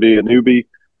copy, you can be a newbie,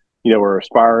 or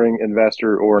aspiring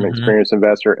investor or an experienced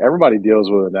investor. Everybody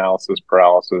deals with analysis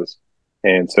paralysis.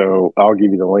 And so I'll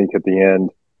give you the link at the end.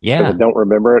 Yeah. I don't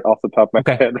remember it off the top of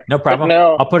my head. No problem.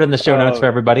 No. I'll put it in the show notes for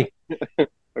everybody.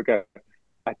 Okay.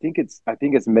 I think it's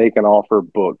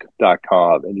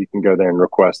makeanofferbook.com, and you can go there and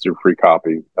request your free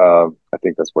copy. I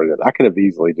think that's what it is. I could have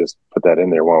easily just put that in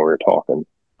there while we were talking.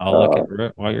 I'll look at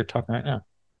it while you're talking right now.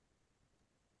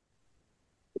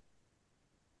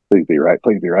 Please be right.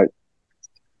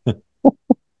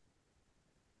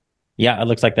 Yeah, it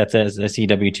looks like that says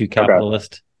SEW2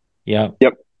 Capitalist. Okay. Yeah.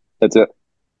 Yep. That's it.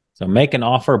 So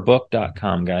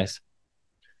makeanofferbook.com, guys.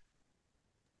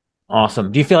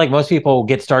 Awesome. Do you feel like most people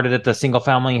get started at the single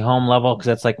family home level because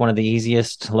that's like one of the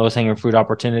easiest, lowest hanging fruit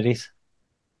opportunities?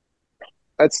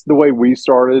 That's the way we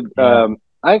started. Yeah.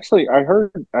 I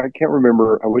heard, I can't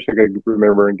remember. I wish I could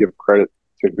remember and give credit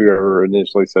to whoever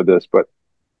initially said this, but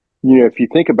if you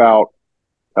think about,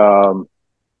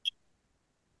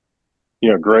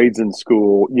 grades in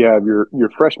school, you have your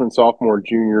freshmen, sophomore,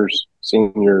 juniors,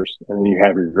 seniors, and then you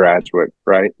have your graduate,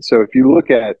 right? So if you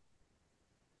look at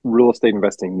real estate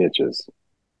investing niches,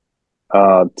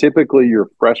 typically your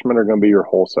freshmen are going to be your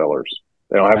wholesalers.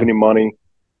 They don't have any money,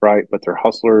 right? But they're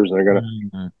hustlers, and they're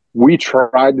going to. We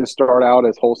tried to start out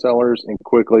as wholesalers and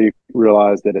quickly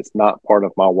realized that it's not part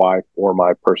of my wife or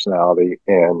my personality,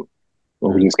 and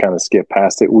we just kind of skipped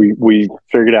past it. We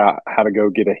figured out how to go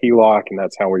get a HELOC, and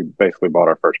that's how we basically bought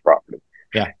our first property.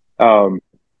 Yeah.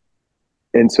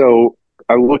 And so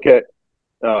I look at,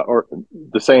 or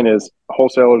the saying is,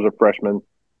 wholesalers are freshmen,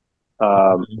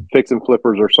 fix and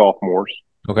flippers are sophomores.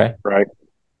 Okay. Right.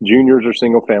 Juniors are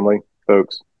single family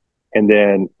folks, and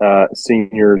then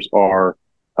seniors are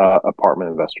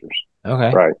apartment investors.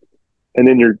 Okay. Right. And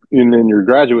then your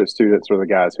graduate students are the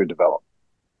guys who develop.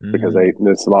 Because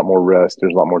there's a lot more risk.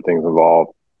 There's a lot more things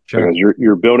involved. Sure. Because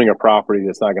you're building a property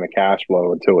that's not going to cash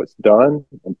flow until it's done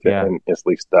and it's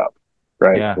leased up,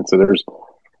 right? Yeah. And so there's,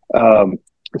 in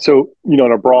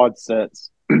a broad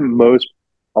sense,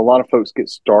 a lot of folks get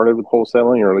started with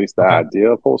wholesaling, or at least the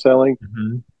idea of wholesaling,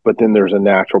 but then there's a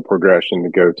natural progression to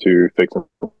go to fix and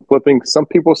flipping. Some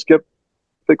people skip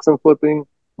fix and flipping.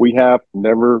 We have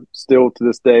never, still to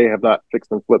this day, have not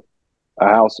fixed and flipped a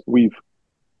house. We've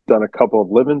done a couple of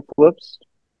live-in flips.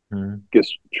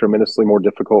 Gets tremendously more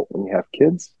difficult when you have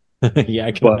kids. Yeah,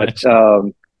 I can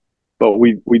imagine. But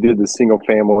we did the single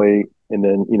family, and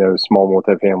then small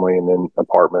multifamily, and then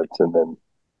apartments, and then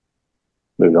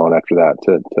moved on after that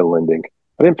to lending.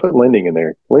 I didn't put lending in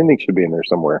there. Lending should be in there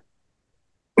somewhere.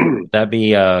 That'd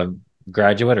be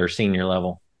graduate or senior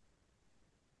level.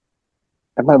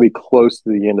 That might be close to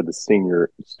the end of the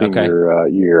senior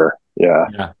year.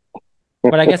 Yeah.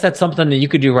 But I guess that's something that you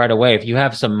could do right away. If you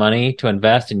have some money to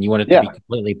invest and you want it to be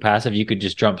completely passive, you could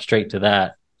just jump straight to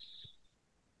that.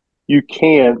 you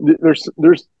can. There's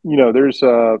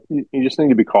you just need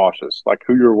to be cautious, like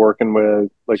who you're working with,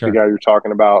 like Sure. the guy you're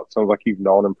talking about. Sounds like you've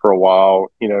known him for a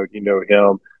while. You know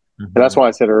him, and that's why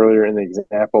I said earlier in the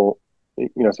example,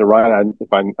 so Ryan,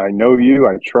 if I know you,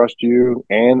 I trust you,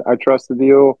 and I trust the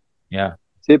deal. Yeah.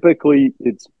 Typically,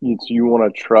 it's you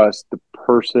want to trust the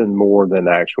person more than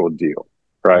the actual deal,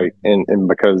 right? And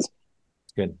because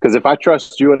Good. if I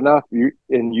trust you enough, you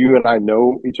and I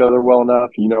know each other well enough,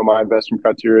 you know my investment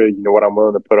criteria, you know what I'm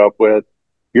willing to put up with.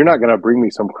 You're not going to bring me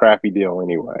some crappy deal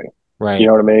anyway, Right. you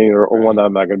know what I mean, or Right. one that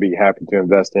I'm not going to be happy to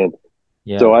invest in.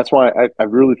 Yeah. So that's why I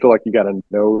really feel like you got to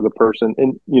know the person,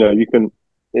 and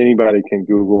anybody can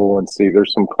Google and see.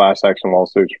 There's some class action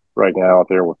lawsuits right now out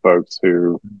there with folks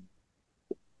who,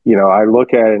 I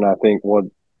look at it and I think, well,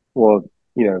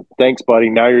 thanks, buddy.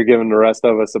 Now you're giving the rest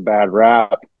of us a bad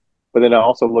rap. But then I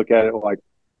also look at it like,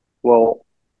 well,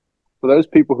 for those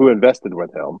people who invested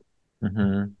with him,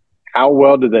 how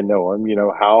well did they know him?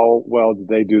 How well did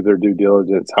they do their due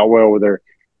diligence? How well were they,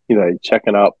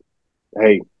 checking up?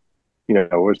 Hey,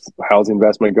 how's the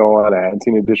investment going? I hadn't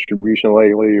seen a distribution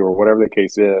lately, or whatever the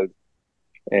case is.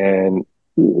 And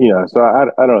so I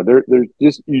don't know.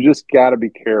 You just got to be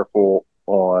careful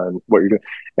on what you're doing.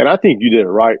 And I think you did it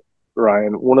right,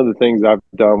 Ryan. One of the things I've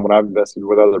done when I've invested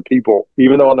with other people,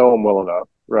 even though I know them well enough,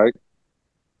 right?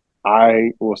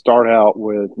 I will start out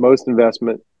with most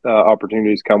investment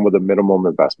opportunities come with a minimum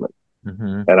investment,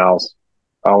 and I'll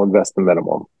invest the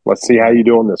minimum. Let's see how you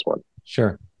do on this one.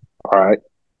 Sure. All right.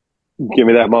 Give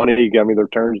me that money. You give me the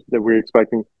returns that we're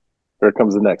expecting. There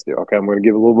comes the next deal. Okay, I'm going to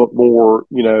give a little bit more,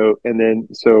 and then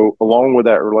so along with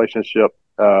that relationship,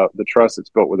 the trust that's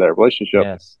built with that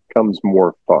relationship comes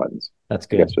more funds. That's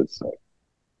good. I guess I'd say.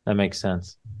 That makes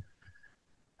sense.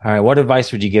 All right, what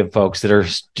advice would you give folks that are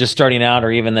just starting out,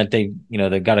 or even that they've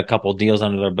got a couple deals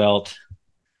under their belt?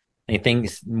 Anything,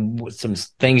 some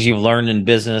things you've learned in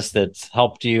business that's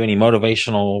helped you? Any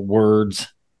motivational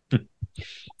words?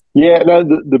 Yeah, no,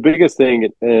 the biggest thing,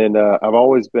 and I've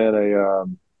always been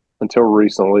until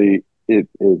recently,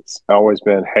 it's always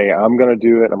been, hey, I'm going to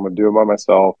do it. I'm going to do it by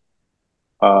myself.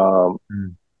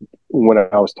 When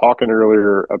I was talking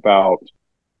earlier about,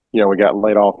 we got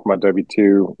laid off from my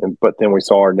W-2, but then we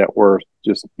saw our net worth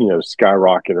just,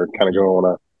 skyrocket or kind of go on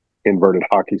a inverted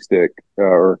hockey stick,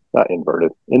 or not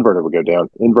inverted. Inverted would go down.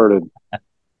 Inverted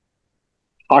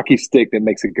hockey stick that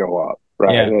makes it go up.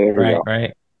 Right. Yeah,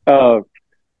 right.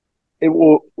 It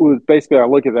was basically, I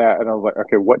look at that and I was like,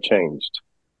 okay, what changed?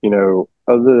 Other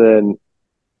than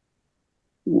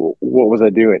what was I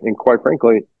doing? And quite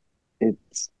frankly,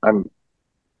 it's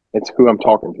who I'm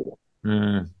talking to.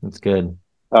 That's good.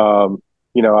 You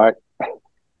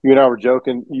and I were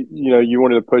joking, you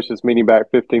wanted to push this meeting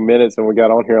back 15 minutes, and we got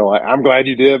on here and I'm glad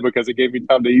you did, because it gave me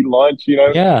time to eat lunch,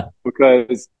 Yeah.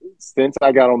 Because since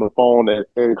I got on the phone at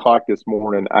 8:00 this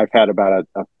morning, I've had about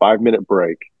a 5-minute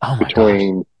break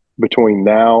between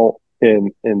now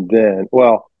and then.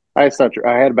 Well, it's not true.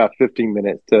 I had about 15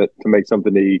 minutes to make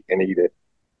something to eat and eat it.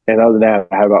 And other than that,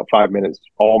 I had about 5 minutes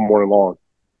all morning long.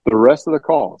 The rest of the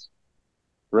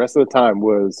time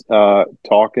was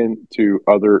talking to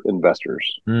other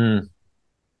investors. And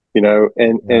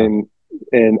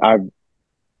I've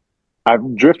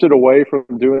drifted away from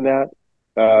doing that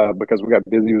because we got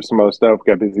busy with some other stuff.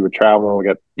 We got busy with traveling. We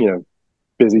got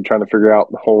busy trying to figure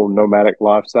out the whole nomadic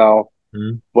lifestyle.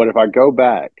 But if I go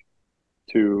back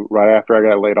to right after I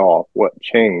got laid off, what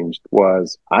changed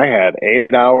was I had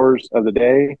 8 hours of the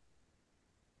day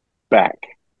back.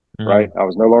 Right, I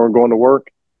was no longer going to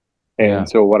work. And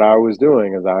so what I was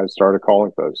doing is I started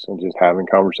calling folks and just having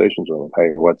conversations with them.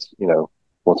 Hey, what's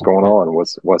going on?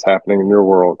 What's happening in your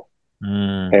world?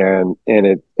 And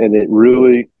it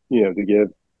really, to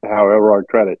give however I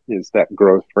credit, is that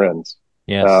growth friends.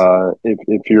 Yes.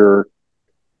 If you're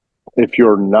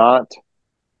not,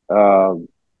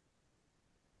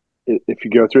 if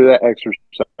you go through that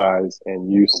exercise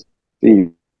and you see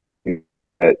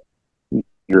that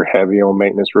you're heavy on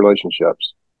maintenance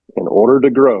relationships, in order to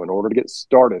grow, in order to get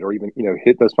started, or even,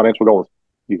 hit those financial goals,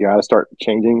 you got to start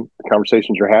changing the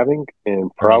conversations you're having,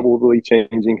 and probably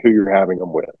changing who you're having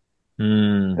them with.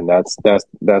 And that's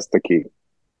the key.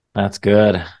 That's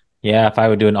good. Yeah. If I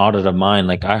would do an audit of mine,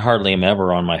 like I hardly am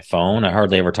ever on my phone. I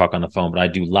hardly ever talk on the phone, but I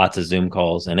do lots of Zoom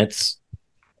calls, and it's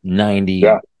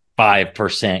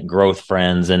 95% growth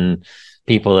friends and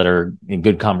people that are in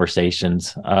good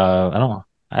conversations.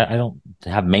 I don't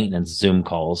have maintenance Zoom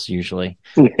calls usually.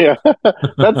 Yeah,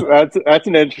 that's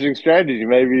an interesting strategy.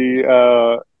 Maybe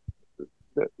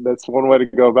that's one way to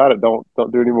go about it. Don't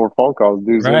do any more phone calls.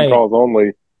 Do Zoom calls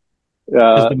only.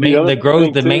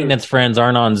 The maintenance friends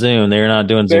aren't on Zoom. They're not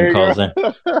doing Zoom calls there.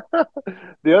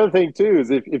 The other thing too is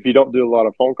if you don't do a lot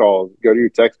of phone calls, go to your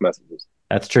text messages.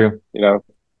 That's true.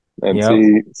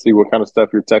 And see what kind of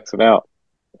stuff you're texting out,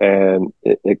 and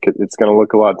it's going to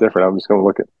look a lot different. I'm just going to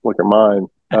look at mine.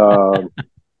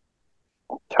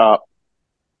 Top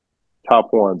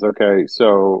ones. Okay,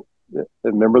 so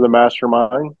remember the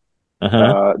mastermind.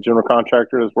 General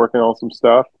contractor is working on some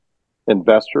stuff.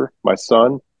 Investor, my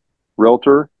son.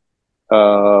 Realtor,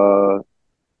 mom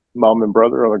and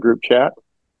brother on a group chat.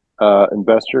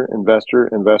 Investor,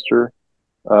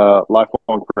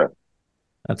 lifelong friend.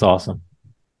 That's awesome.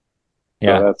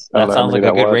 Yeah, so that sounds like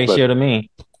a good ratio to me.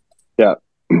 Yeah.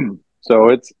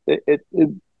 So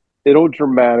it'll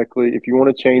dramatically, if you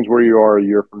want to change where you are a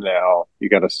year from now, you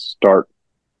got to start,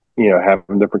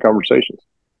 having different conversations.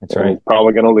 That's right. It's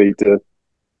probably going to lead to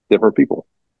different people.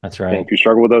 That's right. And if you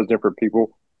struggle with those different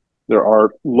people, there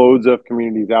are loads of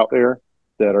communities out there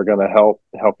that are going to help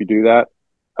you do that.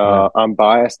 I'm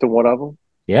biased to one of them.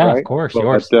 Yeah, right? Of course.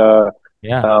 Yours.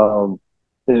 Yeah.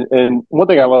 And one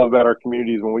thing I love about our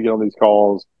community is when we get on these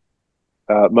calls,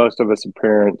 most of us are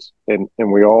parents, and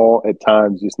we all at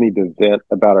times just need to vent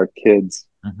about our kids,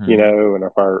 and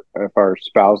if our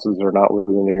spouses are not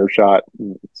within earshot.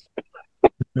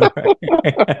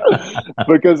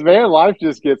 Because man, life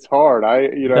just gets hard.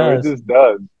 It just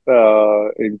does.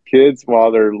 And kids,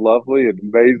 while they're lovely and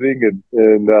amazing,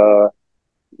 and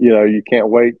you can't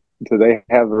wait until they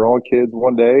have their own kids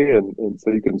one day, and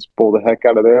so you can spoil the heck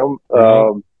out of them.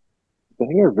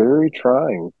 They are very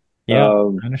trying. Yeah,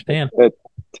 I understand. At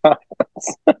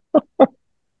times.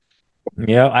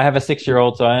 Yeah, I have a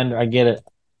 6-year-old, so I get it.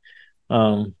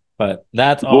 But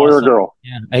that's boy awesome. Or girl?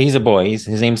 Yeah, he's a boy. His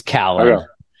name's Callum. Okay.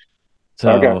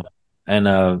 So,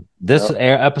 and this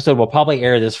episode will probably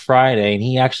air this Friday, and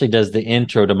he actually does the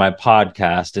intro to my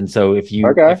podcast. And so, if you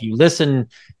listen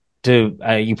to,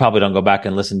 you probably don't go back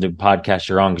and listen to podcasts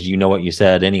you're on because you know what you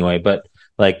said anyway. But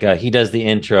he does the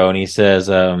intro, and he says,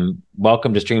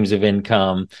 "Welcome to Streams of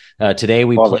Income. Today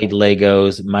we played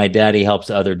Legos. My daddy helps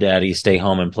other daddies stay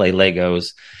home and play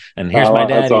Legos. And here's my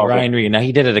daddy, awesome. Ryan Reed." Now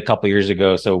he did it a couple years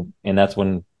ago, and that's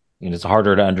when." It's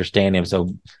harder to understand him, so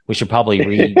we should probably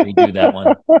redo that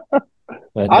one.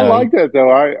 But, I like that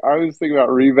though. I was thinking about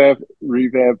revamp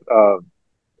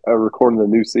recording the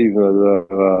new season of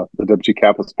the WG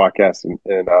Capitalist podcast,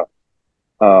 and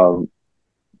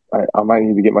I might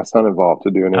need to get my son involved to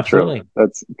do an intro.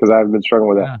 That's because I've been struggling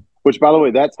with that. Yeah. Which, by the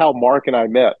way, that's how Mark and I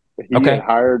met. He had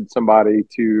hired somebody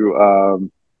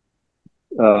to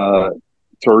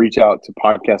reach out to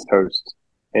podcast hosts.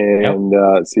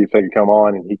 And see if they could come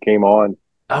on, and he came on.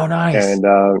 Oh, nice! And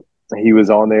he was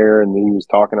on there, and he was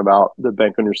talking about the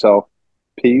bank on yourself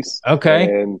piece. Okay.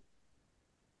 And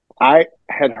I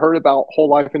had heard about whole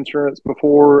life insurance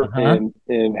before, and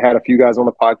had a few guys on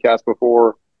the podcast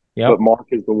before. Yep. But Mark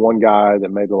is the one guy that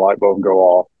made the light bulb go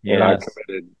off, and I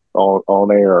committed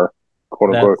on air,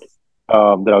 quote unquote, that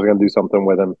I was going to do something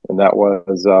with him, and that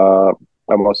was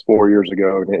almost 4 years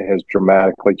ago, and it has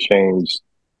dramatically changed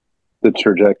the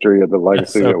trajectory of the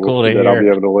legacy that I'll be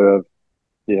able to live.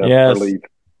 Yeah. Yes.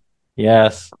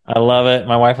 Yes. I love it.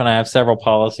 My wife and I have several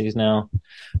policies now.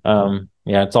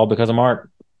 It's all because of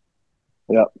Mark.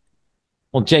 Yeah.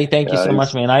 Well, Jay, thank you so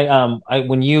much, man.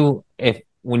 When you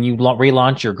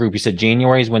relaunch your group, you said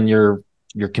January is when your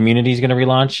community is going to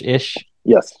relaunch ish.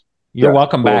 Yes. You're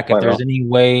welcome back. If there's any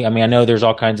way, I know there's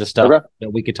all kinds of stuff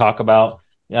that we could talk about.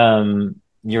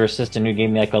 Your assistant who gave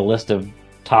me a list of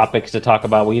topics to talk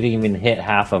about, we didn't even hit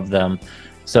half of them,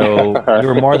 so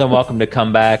you're more than welcome to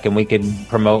come back, and we can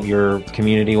promote your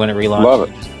community when it relaunches. Love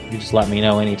it. You just let me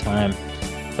know anytime.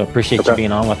 So appreciate you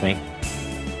being on with me.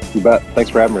 You bet. Thanks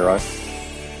for having me, Ryan.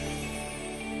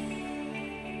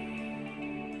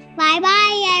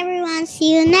 Bye everyone,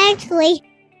 see you next week.